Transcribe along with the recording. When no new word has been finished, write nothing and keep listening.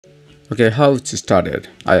Okay, how it started.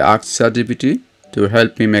 I asked ChatGPT to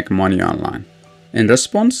help me make money online. In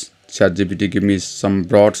response, ChatGPT gave me some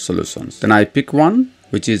broad solutions. Then I pick one,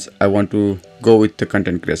 which is I want to go with the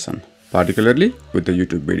content creation, particularly with the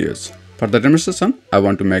YouTube videos. For the demonstration, I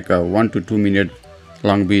want to make a 1 to 2 minute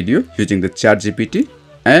long video using the ChatGPT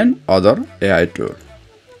and other AI tool.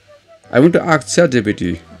 I want to ask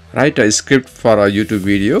ChatGPT, write a script for a YouTube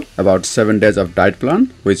video about 7 days of diet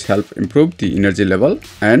plan which help improve the energy level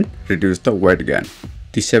and reduce the weight gain.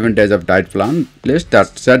 The 7 days of diet plan list that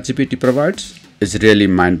ChatGPT provides is really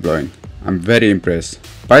mind-blowing. I'm very impressed.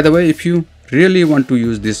 By the way, if you really want to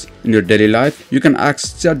use this in your daily life, you can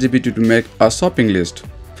ask ChatGPT to make a shopping list.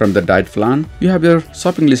 From the diet plan, you have your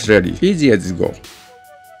shopping list ready, easy as it go.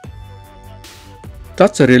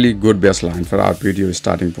 That's a really good baseline for our video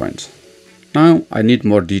starting point. Now I need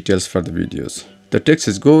more details for the videos. The text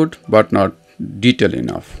is good but not detailed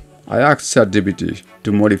enough. I asked ChatGPT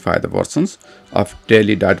to modify the versions of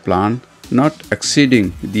daily diet plan not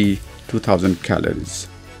exceeding the 2000 calories.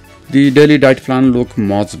 The daily diet plan looks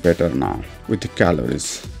much better now with the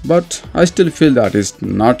calories, but I still feel that is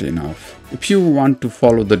not enough. If you want to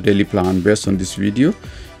follow the daily plan based on this video,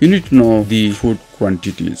 you need to know the food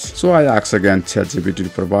quantities. So I asked again ChatGPT to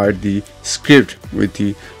provide the script with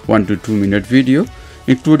the 1 to 2 minute video,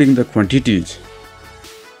 including the quantities.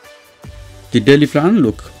 The daily plan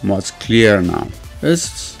look much clearer now.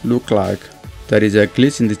 It look like there is a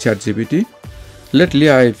glitch in the ChatGPT.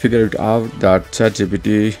 Lately, I figured out that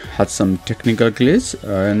ChatGPT had some technical glitch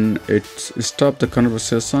and it stopped the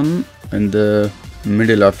conversation in the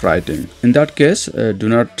middle of writing. In that case, do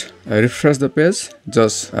not refresh the page,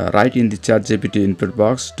 just write in the ChatGPT input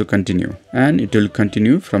box to continue, and it will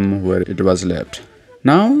continue from where it was left.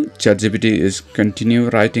 Now, ChatGPT is continue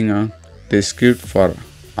writing the script for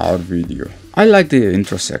our video. I like the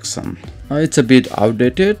intro section. It's a bit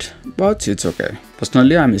outdated, but it's okay.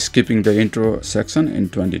 Personally, I'm skipping the intro section in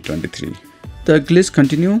 2023. The glitch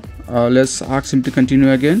continue. Let's ask him to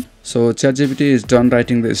continue again. So ChatGPT is done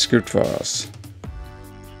writing the script for us.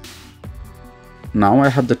 Now I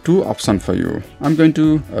have the two options for you. I'm going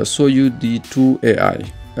to show you the two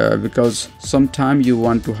AI because sometimes you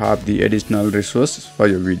want to have the additional resources for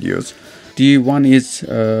your videos. The one is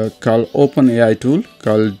called OpenAI tool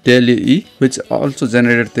called Dalle-E, which also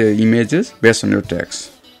generates the images based on your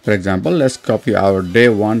text. For example, let's copy our day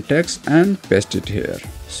 1 text and paste it here.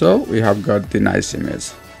 So we have got the nice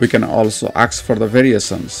image. We can also ask for the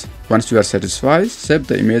variations. Once you are satisfied, save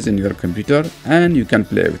the image in your computer and you can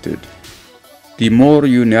play with it. The more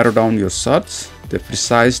you narrow down your search, the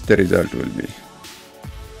precise the result will be.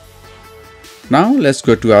 Now let's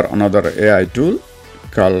go to our another AI tool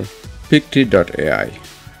called pictory.ai.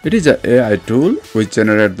 It is an AI tool which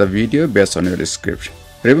generates the video based on your script.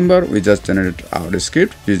 Remember, we just generated our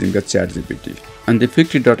script using the ChatGPT. And the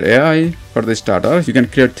pictory.ai, for the starter, you can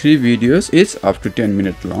create 3 videos, each up to 10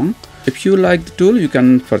 minutes long. If you like the tool, you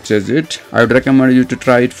can purchase it. I would recommend you to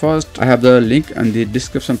try it first. I have the link in the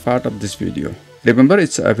description part of this video. Remember,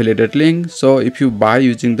 it's an affiliated link, so if you buy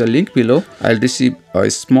using the link below, I'll receive a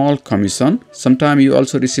small commission. Sometimes you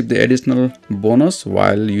also receive the additional bonus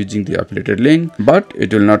while using the affiliated link, but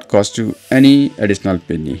it will not cost you any additional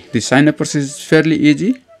penny. The sign up process is fairly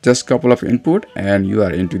easy, just couple of input and you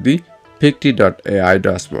are into the pictory.ai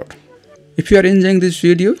dashboard. If you are enjoying this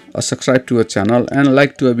video, subscribe to our channel and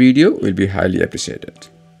like to a video will be highly appreciated.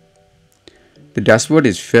 The dashboard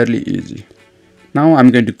is fairly easy. Now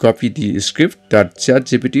I'm going to copy the script that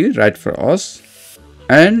ChatGPT write for us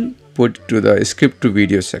and put it to the script to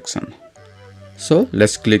video section. So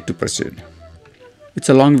let's click to proceed. It's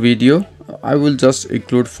a long video. I will just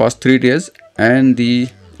include first 3 days and the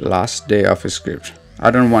last day of a script.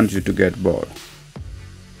 I don't want you to get bored.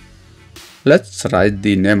 Let's write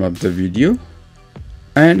the name of the video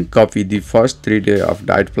and copy the first 3 days of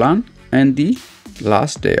diet plan and the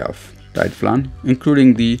last day of diet plan,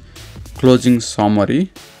 including the closing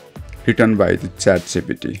summary written by the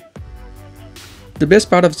ChatGPT. The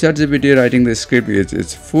best part of ChatGPT writing the script is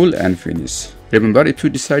it's full and finished. Remember, if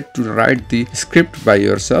you decide to write the script by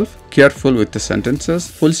yourself, careful with the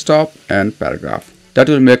sentences, full stop and paragraph. That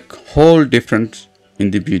will make whole difference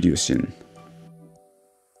in the video scene.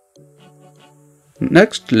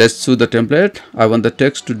 Next, let's choose the template. I want the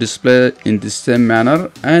text to display in the same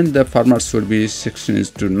manner and the format should be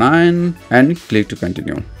 16:9 and click to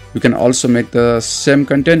continue. You can also make the same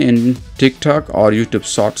content in TikTok or YouTube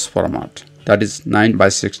Shorts format, that is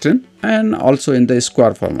 9:16, and also in the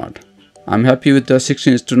square format. I'm happy with the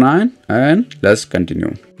 16:9 and let's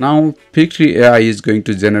continue. Now Pictory AI is going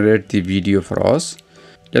to generate the video for us.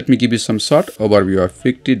 Let me give you some short overview of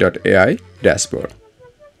pictory.ai dashboard.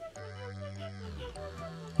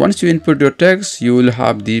 Once you input your text, you will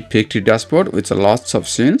have the Pictory dashboard with lots of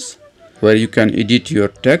scenes where you can edit your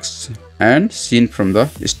text and scene from the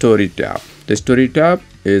story tab. The story tab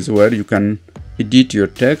is where you can edit your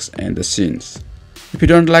text and the scenes. If you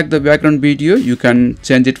don't like the background video, you can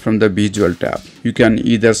change it from the visual tab. You can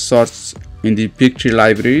either search in the Pictory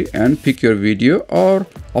library and pick your video or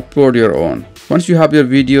upload your own. Once you have your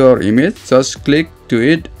video or image, just click to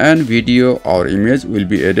it and video or image will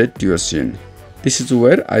be added to your scene. This is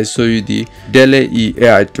where I show you the Dalle-E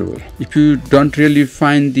AI tool. If you don't really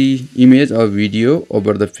find the image or video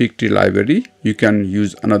over the Pictory library, you can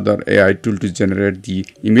use another AI tool to generate the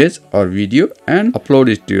image or video and upload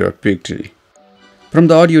it to your Pictory. From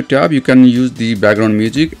the audio tab, you can use the background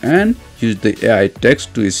music and use the AI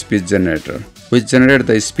text to speech generator, which generates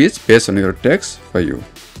the speech based on your text for you.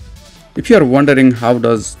 If you are wondering how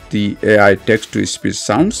does the AI text to speech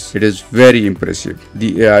sounds, it is very impressive.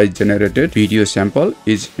 The AI generated video sample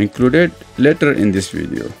is included later in this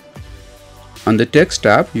video. On the text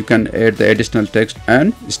tab, you can add the additional text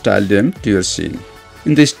and style them to your scene.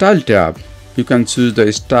 In the style tab, you can choose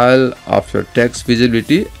the style of your text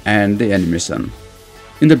visibility and the animation.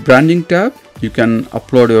 In the branding tab, you can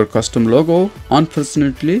upload your custom logo.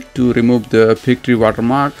 Unfortunately, to remove the Pictory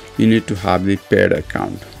watermark, you need to have the paid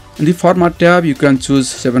account. In the format tab, you can choose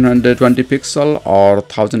 720 pixel or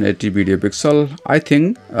 1080 video pixel. I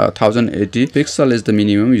think 1080 pixel is the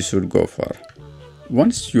minimum you should go for.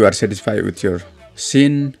 Once you are satisfied with your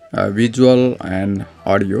scene, visual and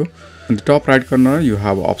audio, in the top right corner, you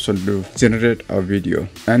have an option to generate a video.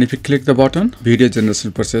 And if you click the button, video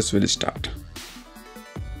generation process will start.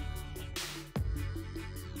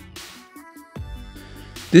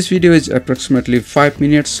 This video is approximately 5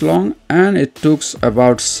 minutes long and it took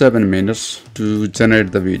about 7 minutes to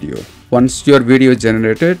generate the video. Once your video is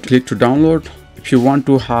generated, click to download. If you want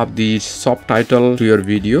to have the subtitle to your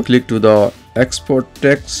video, click to the export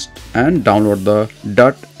text and download the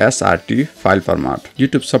 .srt file format.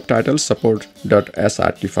 YouTube subtitles support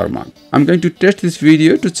 .srt format. I'm going to test this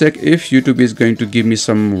video to check if YouTube is going to give me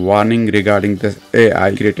some warning regarding the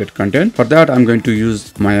AI created content. For that, I'm going to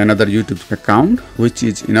use my another YouTube account, which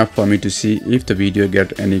is enough for me to see if the video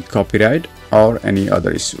get any copyright or any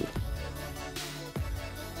other issue.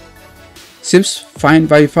 Seems fine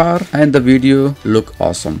by far and the video look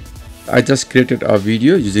awesome. I just created a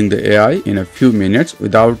video using the AI in a few minutes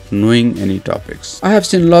without knowing any topics. I have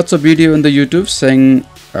seen lots of video on the YouTube saying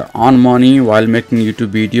earn money while making YouTube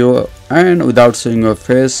video and without showing your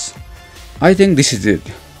face. I think this is it.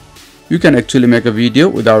 You can actually make a video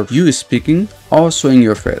without you speaking or showing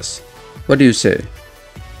your face. What do you say?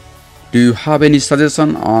 Do you have any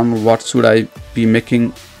suggestion on what should I be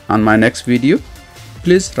making on my next video?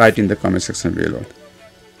 Please write in the comment section below.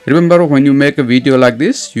 Remember, when you make a video like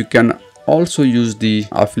this, you can also use the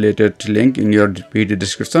affiliated link in your video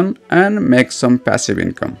description and make some passive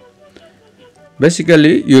income.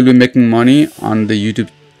 Basically, you'll be making money on the YouTube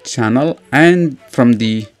channel and from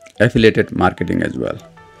the affiliated marketing as well.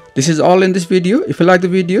 This is all in this video. If you like the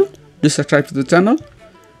video, do subscribe to the channel,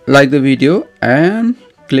 like the video and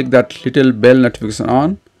click that little bell notification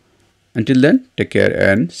on. Until then, take care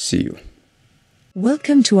and see you.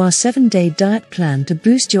 Welcome to our 7-day diet plan to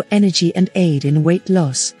boost your energy and aid in weight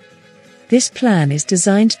loss. This plan is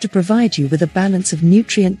designed to provide you with a balance of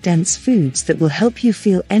nutrient-dense foods that will help you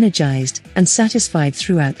feel energized and satisfied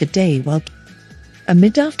throughout the day, while a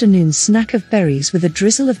mid-afternoon snack of berries with a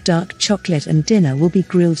drizzle of dark chocolate and dinner will be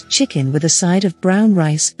grilled chicken with a side of brown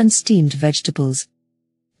rice and steamed vegetables.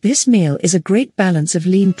 This meal is a great balance of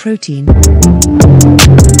lean protein,